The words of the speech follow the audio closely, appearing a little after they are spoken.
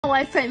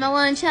wife prank my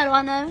lunch. How do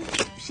I know?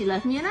 She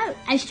left me a note.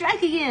 I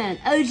strike again.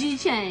 OG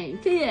chain.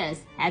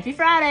 P.S. Happy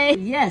Friday.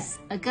 Yes,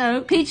 a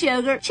Coke, peach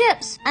yogurt,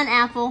 chips, an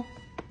apple.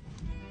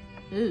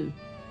 Ooh,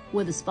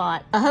 with a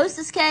spot. A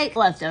Hostess cake,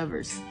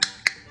 leftovers.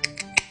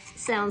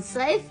 Sounds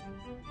safe.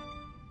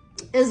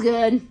 It's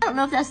good. I don't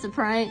know if that's the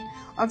prank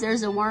or if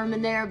there's a worm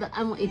in there, but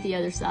I'm gonna eat the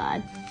other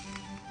side.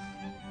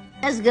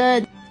 That's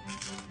good.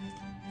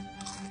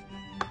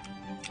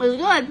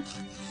 It's good.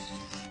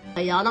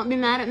 But y'all don't be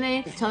mad at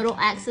me. Total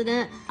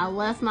accident. I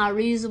left my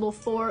reusable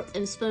fork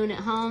and spoon at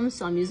home,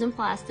 so I'm using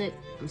plastic.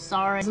 I'm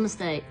sorry. It's a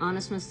mistake.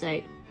 Honest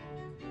mistake.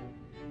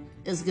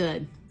 It's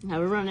good. Now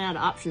we're running out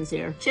of options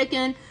here.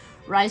 Chicken,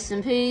 rice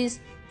and peas,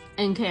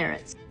 and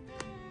carrots.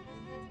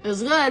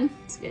 It's good.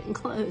 It's getting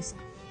close.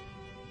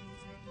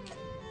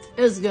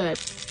 It's good.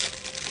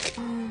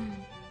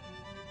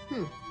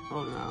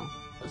 Oh no.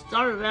 It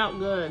started out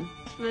good.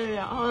 Spit it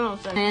out. Hold on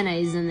a second.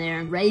 Mayonnaise in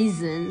there.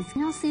 Raisins.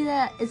 Y'all see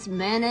that? It's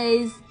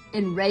mayonnaise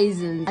and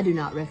raisins. I do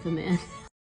not recommend.